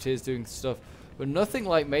some musketeers doing stuff, but nothing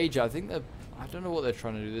like major. I think they're. I don't know what they're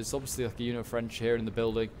trying to do. There's obviously like a unit of French here in the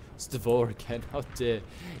building. It's Devore again. Oh dear.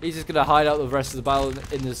 He's just gonna hide out the rest of the battle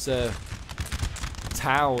in this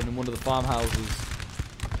town in one of the farmhouses.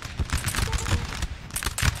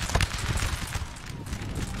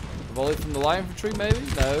 A volley from the light infantry, maybe?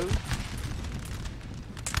 No.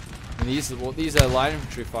 And these are light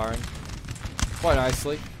infantry firing quite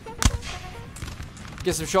nicely.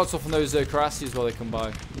 Get some shots off on those Carassis while they come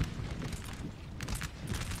by.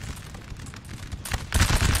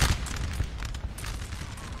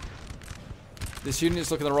 This unit's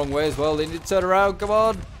looking the wrong way as well. They need to turn around. Come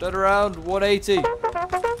on. Turn around. 180.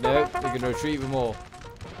 No, they're going to retreat even more.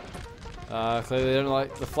 Clearly they don't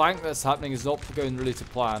like the flank that's happening is not going really to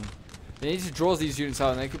plan. They need to draw these units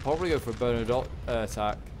out, and they could probably go for a Bernadotte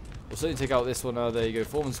attack. We'll certainly take out this one. Oh, there you go.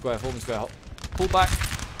 Form and square. Pull back.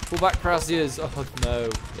 Pull back, Crassiers. Oh, no.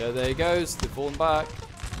 Yeah, there he goes. They're falling back.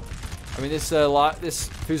 I mean, this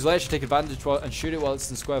Fusilier should take advantage and shoot it while it's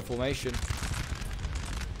in square formation.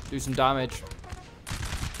 Do some damage.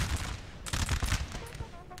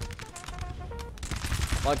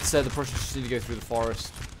 Like I said, the Prussians just need to go through the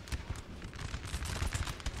forest.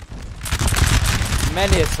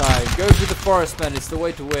 Many a time. Go through the forest, men. It's the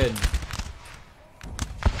way to win.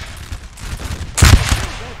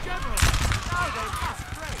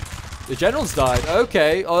 The general's died.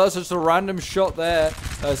 Okay. Oh, that's just a random shot there.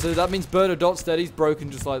 So that means Bernadotte's dead. He's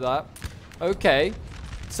broken just like that. Okay.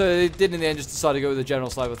 So they did in the end just decide to go with the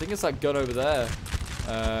general side. I think it's that gun over there.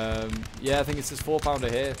 Yeah, I think it's this 4-pounder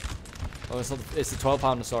here. Oh, it's not. It's the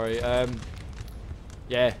 12-pounder. Sorry.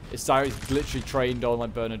 Yeah, it's literally trained on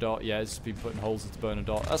like Bernadotte. Yeah, it's just been putting holes into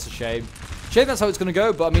Bernadotte. That's a shame. Shame that's how it's going to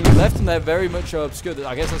go. But I mean, he left him there very much obscure.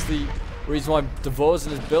 I guess that's the reason why Devore's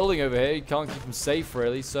in his building over here. You can't keep him safe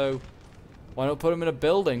really. So why not put him in a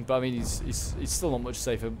building? But I mean, he's still not much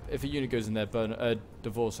safer. If a unit goes in there,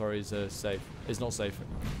 Devore, sorry, is safe. Is not safe.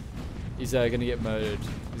 He's going to get murdered.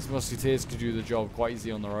 These musketeers could do the job quite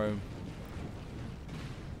easily on their own.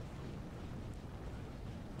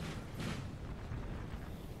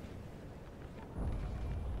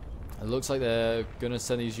 It looks like they're going to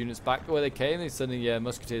send these units back the way they came. They're sending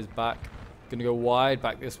musketeers back. Going to go wide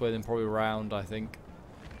back this way, then probably round, I think.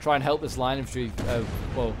 Try and help this line infantry,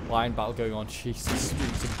 line battle going on. Jesus,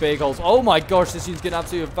 some big holes. Oh my gosh, this unit's getting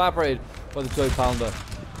absolutely evaporated by the 12-pounder.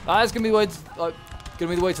 That is going to be the way to,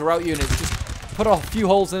 the way to route units. Just put a few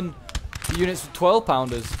holes in units with 12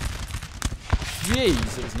 pounders.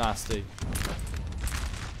 Jeez, it was nasty.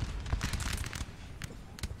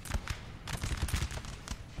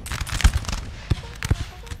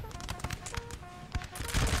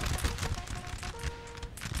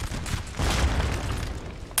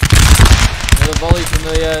 Another volley from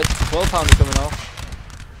the 12 pounder coming off.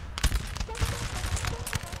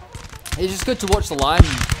 It's just good to watch the line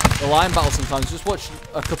battle sometimes. Just watch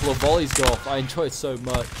a couple of volleys go off. I enjoy it so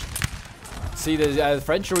much. See the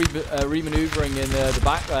French are re-maneuvering in the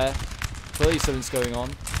back there. Clearly something's going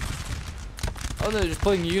on. Oh, they're just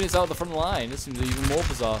pulling units out the front line. This seems even more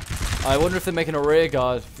bizarre. I wonder if they're making a rear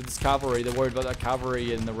guard for this cavalry. They're worried about that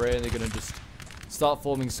cavalry in the rear, and they're going to just start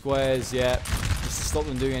forming squares. Yeah, just to stop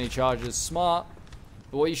them doing any charges. Smart.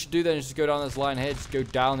 But what you should do then is just go down this line here. Just go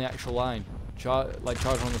down the actual line. Like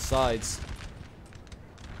charge on the sides.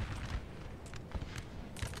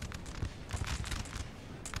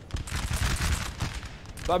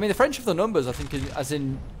 But I mean, the French have the numbers, I think, as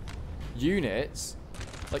in units.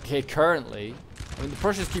 Like here currently. I mean, the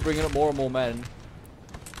Prussians keep bringing up more and more men.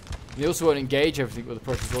 They also won't engage everything with the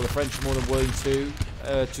Prussians, or the French are more than willing to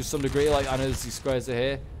some degree. Like I know these squares are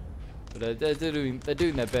here, but they're doing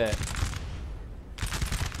their bit.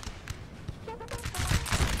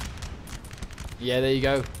 Yeah, there you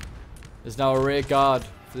go. There's now a rear guard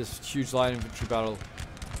for this huge line infantry battle.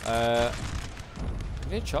 I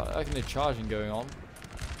think they're charging going on.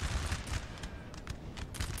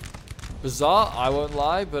 Bizarre, I won't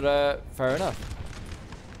lie, but fair enough.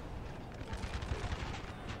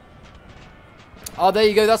 Oh, there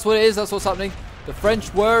you go. That's what it is. That's what's happening. The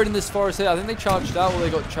French were in this forest here. I think they charged out, or they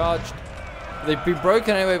got charged. They've been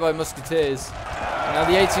broken anyway by musketeers. And now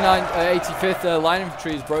the 85th line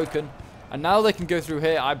infantry is broken. And now they can go through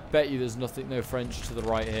here. I bet you there's no French to the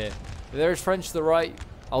right here. If there is French to the right,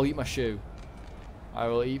 I'll eat my shoe. I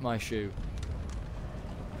will eat my shoe.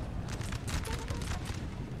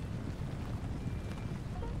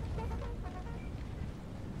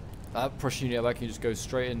 That Prussian unit I can just go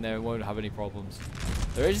straight in there and won't have any problems.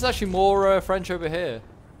 There is actually more French over here.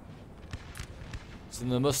 So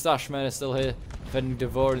the mustache men are still here, defending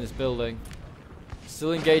Devore in this building.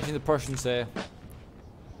 Still engaging the Prussians here.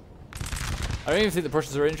 I don't even think the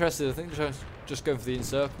Prussians are interested. I think they're just going for the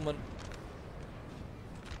encirclement.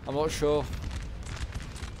 I'm not sure.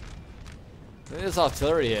 I think there's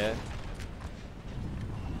artillery here.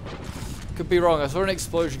 Could be wrong. I saw an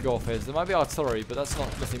explosion go off here. So there might be artillery, but that's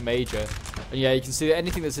nothing major. And yeah, you can see that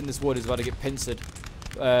anything that's in this wood is about to get pincered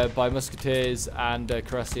by musketeers and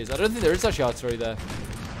cuirassiers. I don't think there is actually artillery there.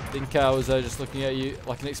 I think I was just looking at you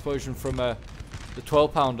like an explosion from the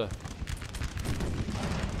 12 pounder.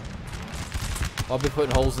 I'll be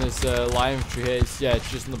putting holes in this line infantry here. It's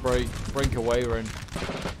just on the brink of wavering.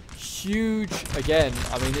 Huge again.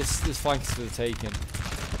 I mean, this flank is for the taking.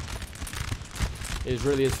 It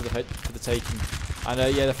really is for the taking.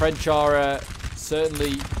 And yeah, the French are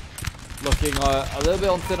certainly looking a little bit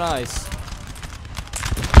on thin ice.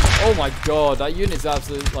 Oh my god, that unit is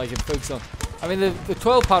absolutely like in focus on. I mean, the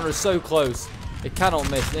 12 pounder is so close. It cannot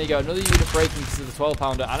miss. There you go, another unit breaking to the 12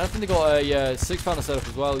 pounder. And I think they got a 6 pounder set up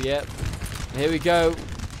as well. Yep. And here we go.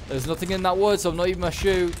 There's nothing in that wood, so I'm not even my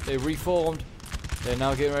shoe. They reformed. They're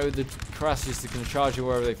now getting ready with the cuirassiers. They're going to charge you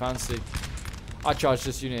wherever they fancy. I charge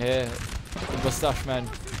this unit here. The mustache men.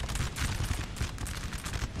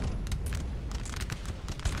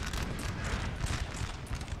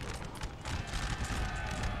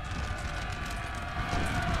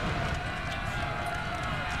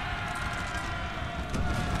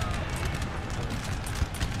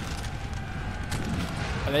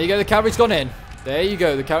 And there you go, the cavalry's gone in. There you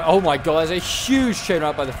go, the cavalry. Oh my god, there's a huge chain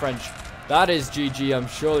right by the French. That is GG, I'm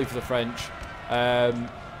surely for the French.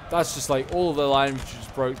 That's just like all of the line which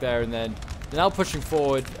just broke there, and then they're now pushing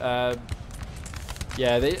forward.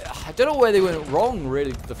 Yeah, I don't know where they went wrong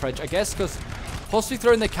really, the French. I guess because possibly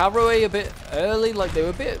throwing their cavalry away a bit early, like they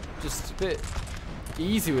were just a bit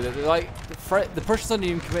easy with it. They're like the Prussians hadn't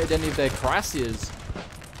even committed any of their cuirassiers.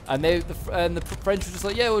 And the French were just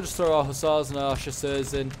like, yeah, we'll just throw our hussars and our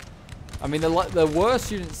chasseurs in. I mean, they're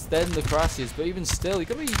worse units than the cuirassiers, but even still, you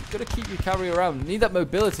gotta keep your cavalry around. You need that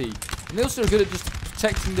mobility, and they also are good at just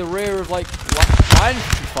protecting the rear of like line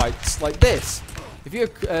infantry fights like this. If you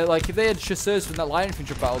like, if they had chasseurs from that line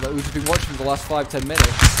infantry battle that we've been watching for the last 5-10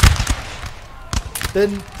 minutes,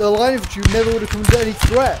 then the line infantry never would have come to any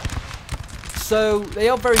threat. So they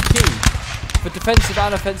are very key for defensive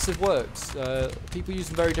and offensive works. People use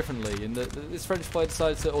them very differently, and this French player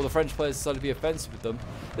decided to, or the French players decided to be offensive with them.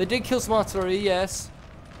 They did kill some artillery, yes,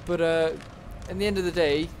 but in the end of the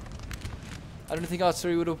day, I don't think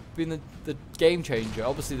artillery would have been the game changer.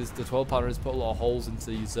 Obviously, the 12 pounder has put a lot of holes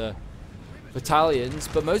into these battalions,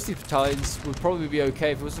 but most of these battalions would probably be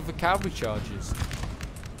okay if it wasn't for cavalry charges.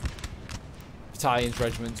 Battalions,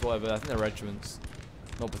 regiments, whatever. I think they're regiments,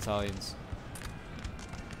 not battalions.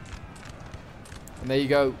 And there you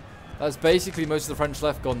go. That's basically most of the French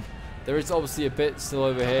left gone. There is obviously a bit still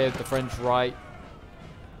over here, the French right.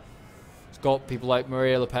 It's got people like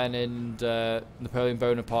Marie Le Pen and Napoleon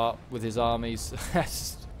Bonaparte with his armies.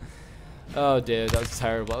 Oh dear, that was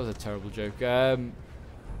terrible. That was a terrible joke. But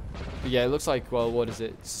yeah, it looks like, well, what is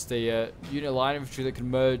it? It's the unit line infantry that can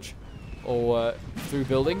merge or through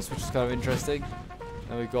buildings, which is kind of interesting.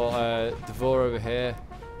 And we've got Devore over here.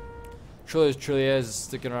 I'm sure those Trilliers are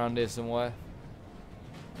sticking around here somewhere.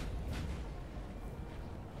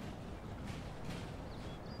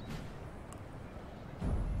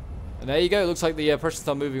 And there you go. It looks like the Prussians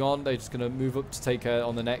are moving on. They're just going to move up to take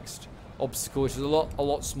on the next obstacle, which is a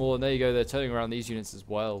lot smaller. And there you go. They're turning around these units as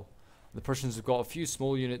well. The Prussians have got a few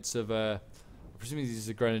small units of, presumably these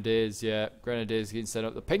are Grenadiers. Yeah, Grenadiers getting set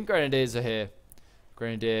up. The pink Grenadiers are here.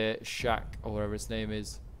 Grenadier Shack, or whatever its name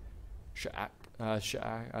is. Shack, I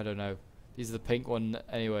don't know. These are the pink one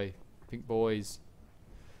anyway. Pink boys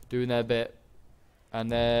doing their bit. And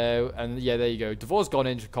yeah, there you go. Devore's gone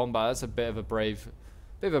into combat. That's a bit of a brave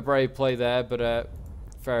play there, but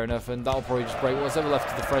fair enough. And that'll probably just break what's ever left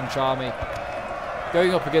of the French army.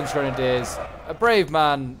 Going up against Grenadiers, a brave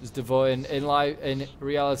man is Devore in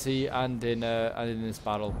reality and in this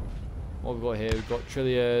battle. What we've got here, we've got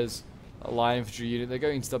Trilliers, a light infantry unit. They're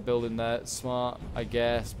going to start building that. Smart, I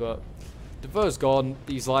guess, but Devore's gone.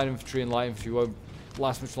 These light infantry and light infantry won't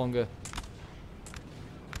last much longer.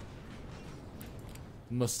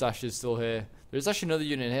 Mustache is still here. There's actually another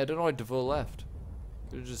unit in here. I don't know why Devore left.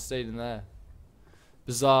 Could have just stayed in there.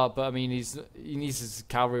 Bizarre, but I mean, he needs his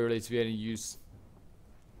cavalry really to be any use.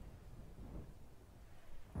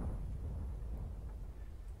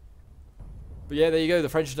 But yeah, there you go. The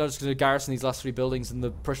French are now just going to garrison these last three buildings, and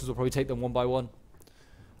the Prussians will probably take them one by one.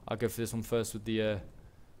 I'll go for this one first with the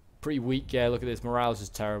pretty weak. Yeah, look at this. Morale's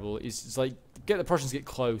just terrible. It's like get the Prussians get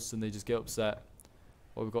close, and they just get upset.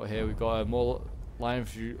 What we've got here, we've got more line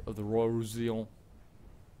infantry of the Royal Roussillon,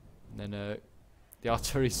 and then the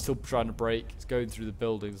artillery's still trying to break. It's going through the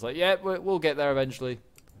buildings. Like, yeah, we'll get there eventually.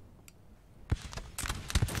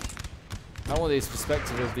 I want this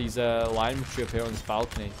perspective of these line infantry up here on this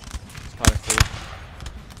balcony. It's kind of cool.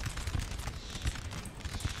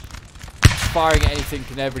 Firing at anything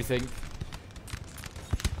and everything.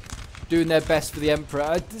 Doing their best for the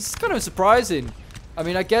Emperor. This is kind of surprising. I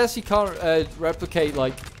mean, I guess you can't replicate,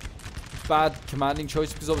 like, bad commanding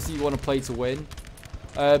choices because obviously you want to play to win.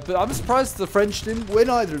 But I'm surprised the French didn't win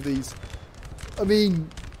either of these. I mean,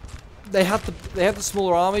 they had the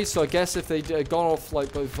smaller armies, so I guess if they'd gone off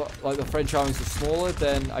like the French armies were smaller,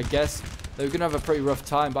 then I guess they were going to have a pretty rough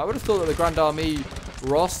time. But I would have thought that the Grand Army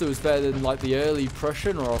roster was better than like the early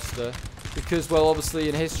Prussian roster, because, well, obviously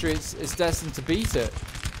in history it's destined to beat it.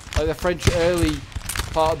 Like the French early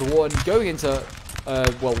part of the war and going into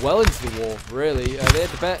well into the war, really. They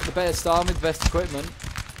had the best army, the best equipment.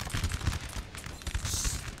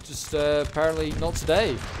 Just apparently not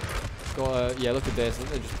today. Got yeah, look at this.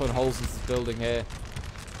 They're just putting holes into the building here.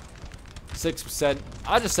 6%.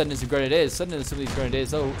 I just send in some Grenadiers. Send in some of these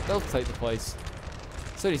Grenadiers. They'll take the place.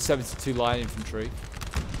 It's only 72 line infantry.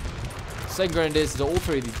 Send Grenadiers into all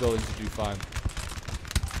three of these buildings to do fine.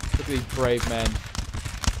 Look at these brave men.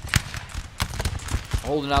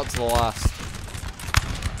 Holding out to the last.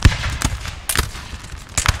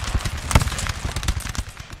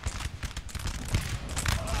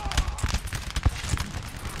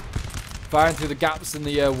 Firing through the gaps in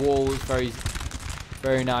the wall is very,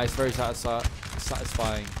 very nice, very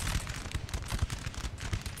satisfying.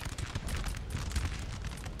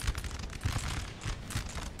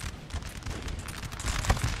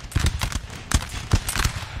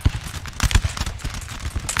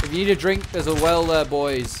 If you need a drink, there's a well there,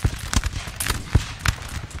 boys.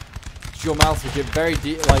 Your mouth will get very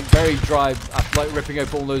deep, like very dry after like ripping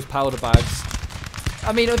open all those powder bags.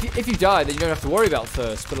 I mean, if you die, then you don't have to worry about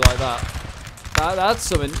thirst. Put it like that. That's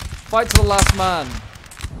something. Fight to the last man.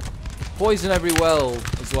 Poison every well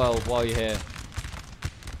as well while you're here.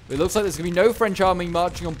 It looks like there's going to be no French army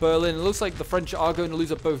marching on Berlin. It looks like the French are going to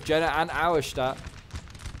lose up both Jena and Auerstedt.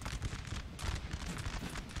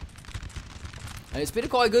 And it's been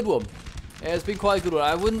quite a good one. Yeah, it's been quite a good one.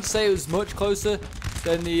 I wouldn't say it was much closer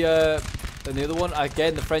than the other one.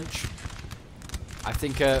 Again, the French, I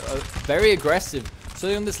think, are very aggressive.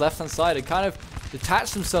 So on this left-hand side, it kind of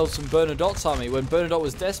detached themselves from Bernadotte's army when Bernadotte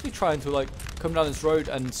was desperately trying to like come down this road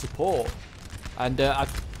and support. And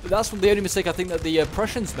that's the only mistake I think that the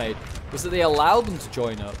Prussians made, was that they allowed them to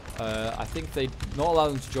join up. I think they not allowed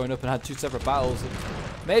them to join up and had 2 separate battles. It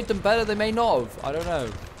made them better, they may not have. I don't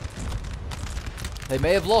know. They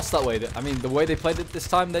may have lost that way. I mean, the way they played it this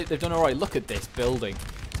time, they've done alright. Look at this building.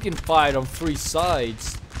 It's getting fired on 3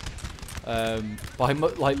 sides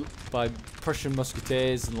by Prussian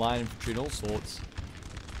musketeers and line infantry and all sorts.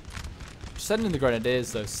 Send in the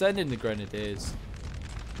grenadiers, though. Send in the grenadiers.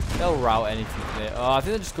 They'll rout anything from it. Oh, I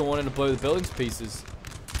think they're just going to want to blow the building to pieces.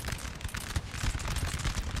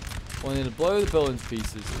 Wanting to blow the building to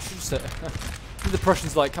pieces. It should just the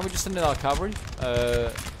Prussians like, can we just send in our cavalry?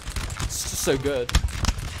 It's just so good.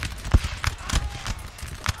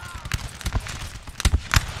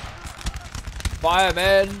 Fire,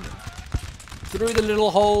 men! Through the little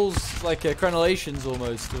holes, like crenellations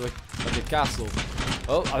almost, like a castle.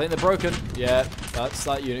 Oh, I think they're broken. Yeah, that's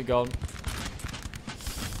that unit gone.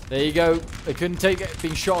 There you go. They couldn't take it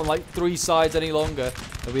being shot on like 3 sides any longer.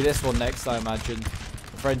 It'll be this one next, I imagine.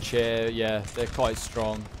 The French here, yeah, they're quite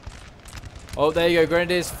strong. Oh, there you go.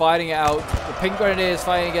 Grenadiers fighting it out. The pink Grenadiers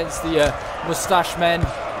fighting against the mustache men.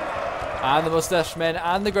 And the mustache men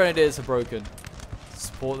and the Grenadiers are broken.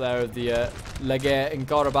 Support there of the Leger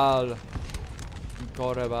Incorrobal.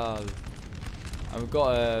 And we've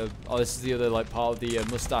got oh, this is the other like part of the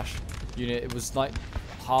mustache unit. It was like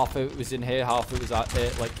half of it was in here, half of it was out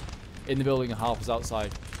there, like in the building, and half was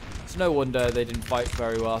outside. So no wonder they didn't fight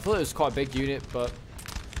very well. I thought it was quite a big unit, but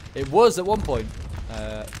it was at one point.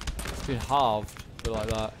 It's been halved, a bit like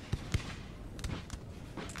that.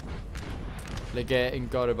 Leger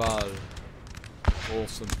Incorrobal.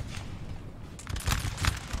 Awesome.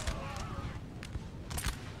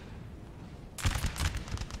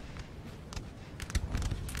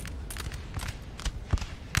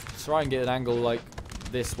 Try and get an angle like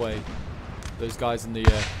this way. Those guys in the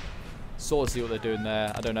sort of see what they're doing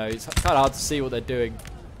there. I don't know. It's kind of hard to see what they're doing.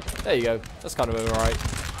 There you go. That's kind of alright.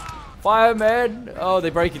 Firemen! Oh,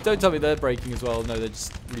 they break it. Don't tell me they're breaking as well. No, they're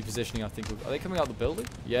just repositioning, I think. Are they coming out the building?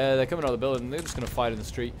 Yeah, they're coming out the building. They're just going to fight in the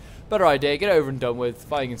street. Better idea. Get over and done with.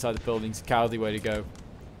 Fighting inside the building's a cowardly way to go.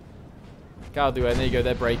 Cowardly way. And there you go.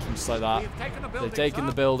 They're breaking just like that. They've taken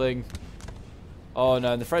the building. Oh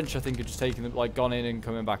no, and the French I think are just taking them, like gone in and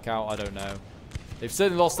coming back out. I don't know. They've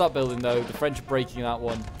certainly lost that building though. The French are breaking that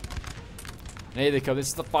one. And here they come. This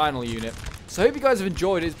is the final unit. So I hope you guys have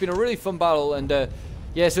enjoyed it. It's been a really fun battle, and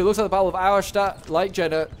yeah, so it looks like the Battle of Auerstedt, like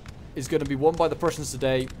Jena, is going to be won by the Prussians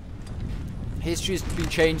today. History has been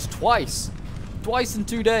changed twice. Twice in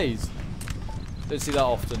 2 days. Don't see that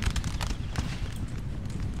often.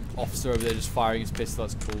 Officer over there just firing his pistol.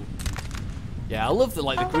 That's cool. Yeah, I love the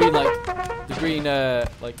green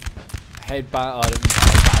like headband,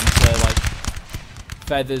 like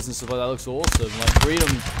feathers and stuff like that. Looks awesome. Like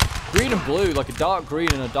green and blue, like a dark green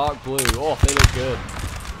and a dark blue. Oh, they look good.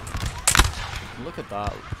 Look at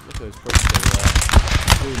that. Look at those bricks over there.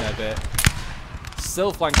 Doing their bit.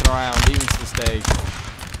 Still flanking around, even to this day.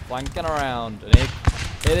 Flanking around, and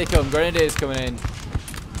here they come. Grenadiers coming in.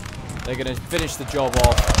 They're gonna finish the job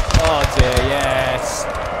off. Oh dear, yes.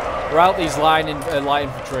 Rout these light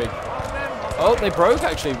infantry. Oh, they broke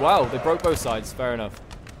actually. Wow, they broke both sides. Fair enough.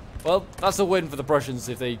 Well, that's a win for the Prussians.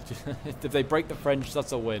 If they if they break the French,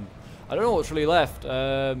 that's a win. I don't know what's really left.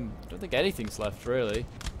 I don't think anything's left really.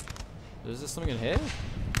 Is there something in here?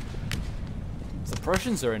 The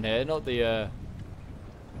Prussians are in here, not the.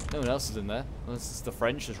 No one else is in there. Unless it's the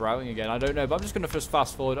French just routing again. I don't know, but I'm just gonna just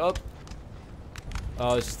fast forward up.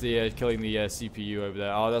 Oh, it's the killing the CPU over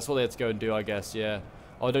there. Oh, that's what they had to go and do, I guess. Yeah.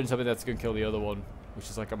 Oh, don't tell me they had to go and kill the other one, which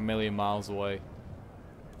is like a million miles away.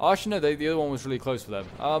 Oh, actually, no, the other one was really close for them.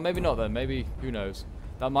 Maybe not then. Maybe, who knows?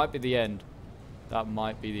 That might be the end. That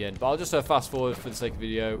might be the end. But I'll just fast forward for the sake of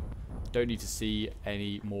video. Don't need to see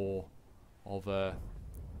any more of,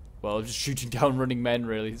 well, just shooting down running men,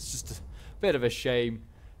 really. It's just a bit of a shame.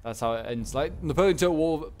 That's how it ends. Like, Napoleon Total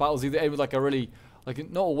War battles either end with like a really,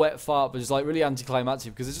 like, not a wet fart, but just like really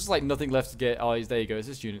anticlimactic, because there's just like nothing left to get. Oh, there you go. It's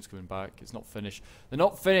this unit's coming back. It's not finished. They're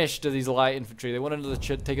not finished to these light infantry. They want another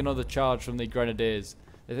take another charge from the grenadiers.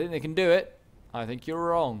 They think they can do it. I think you're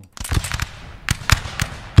wrong.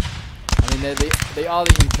 I mean, they are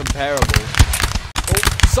incomparable. Oh,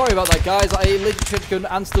 sorry about that, guys. I literally tried to go and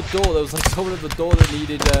answer the door. There was like someone at the door that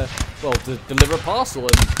needed, well, to deliver a parcel,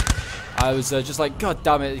 and I was just like, God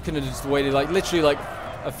damn it! You couldn't have just waited like literally like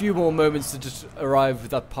a few more moments to just arrive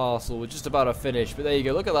with that parcel. We're just about to finish, but there you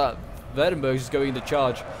go. Look at that. Werdenberg's just going into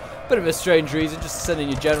charge. Bit of a strange reason, just sending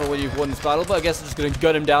your general when you've won this battle, but I guess they're just going to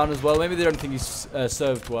gun him down as well. Maybe they don't think he's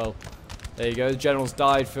served well. There you go. The general's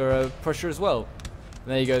died for Prussia as well. And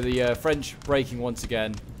there you go. The French breaking once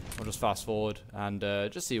again. I'll just fast forward and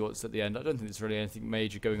just see what's at the end. I don't think there's really anything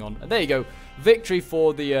major going on. And there you go, victory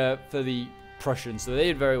for the Prussians. So they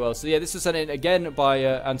did very well. So yeah, this was sent in again by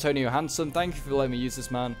Antonio Hansen. Thank you for letting me use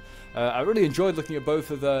this, man. I really enjoyed looking at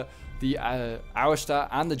both of the Auerstedt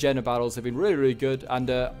and the Jena battles. They've been really, really good. And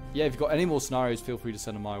yeah, if you've got any more scenarios, feel free to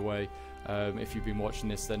send them my way. If you've been watching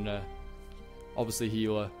this, then obviously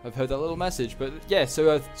he'll have heard that little message. But yeah,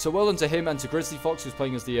 so well done to him and to Grizzly Fox, who's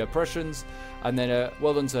playing as the Prussians. And then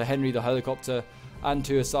well done to Henry the Helicopter and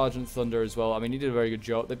to Sergeant Thunder as well. I mean, he did a very good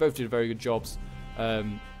job. They both did very good jobs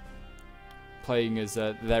playing as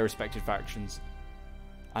their respective factions.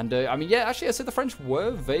 And I mean, yeah, actually, I said the French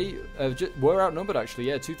were outnumbered. Actually,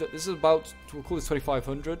 yeah. This is about, we'll call this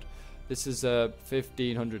 2,500. This is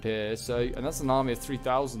 1,500 here. So, and that's an army of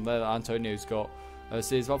 3,000 there that Antonio's got.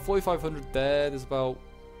 So it's about 4,500 there. There's about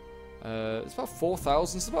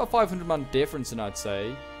 4,000. It's about a 500 man difference, and I'd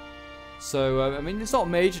say. So I mean, it's not a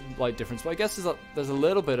major difference, but I guess there's a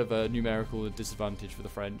little bit of a numerical disadvantage for the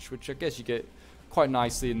French, which I guess you get quite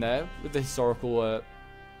nicely in there with the historical,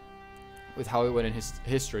 with how it went in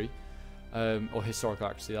history, or historical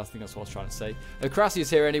accuracy. I think that's what I was trying to say. Crassi is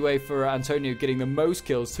here anyway for Antonio, getting the most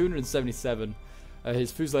kills, 277.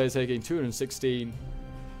 His Fusiliers here getting 216.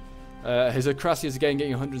 His Crassi again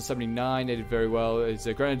getting 179. They did very well. His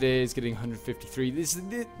Grenadiers getting 153. This is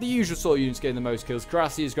the usual sort of units getting the most kills.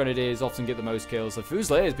 Crassi, Grenadiers often get the most kills. The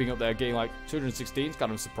Fusiliers being up there getting like 216 is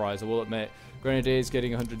kind of a surprise, I will admit. Grenadiers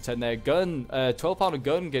getting 110 there. Gun, 12-pounder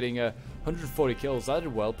gun getting 140 kills. That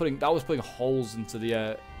did well. That was putting holes into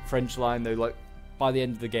the French line. They by the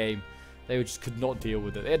end of the game, they just could not deal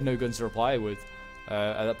with it. They had no guns to reply with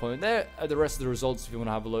at that point. There are the rest of the results if you want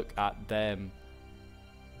to have a look at them.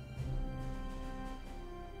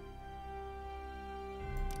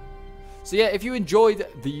 So yeah, if you enjoyed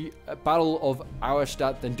the Battle of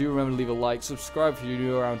Auerstedt, then do remember to leave a like, subscribe if you're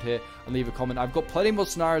new around here, and leave a comment. I've got plenty more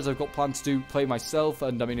scenarios I've got planned to play myself,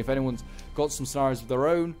 and I mean, if anyone's got some scenarios of their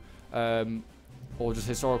own, or just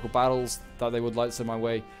historical battles that they would like to send my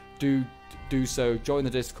way, do so. Join the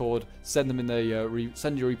Discord, send them in the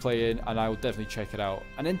send your replay in, and I will definitely check it out.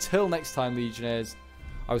 And until next time, Legionnaires,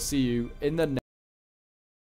 I will see you in the next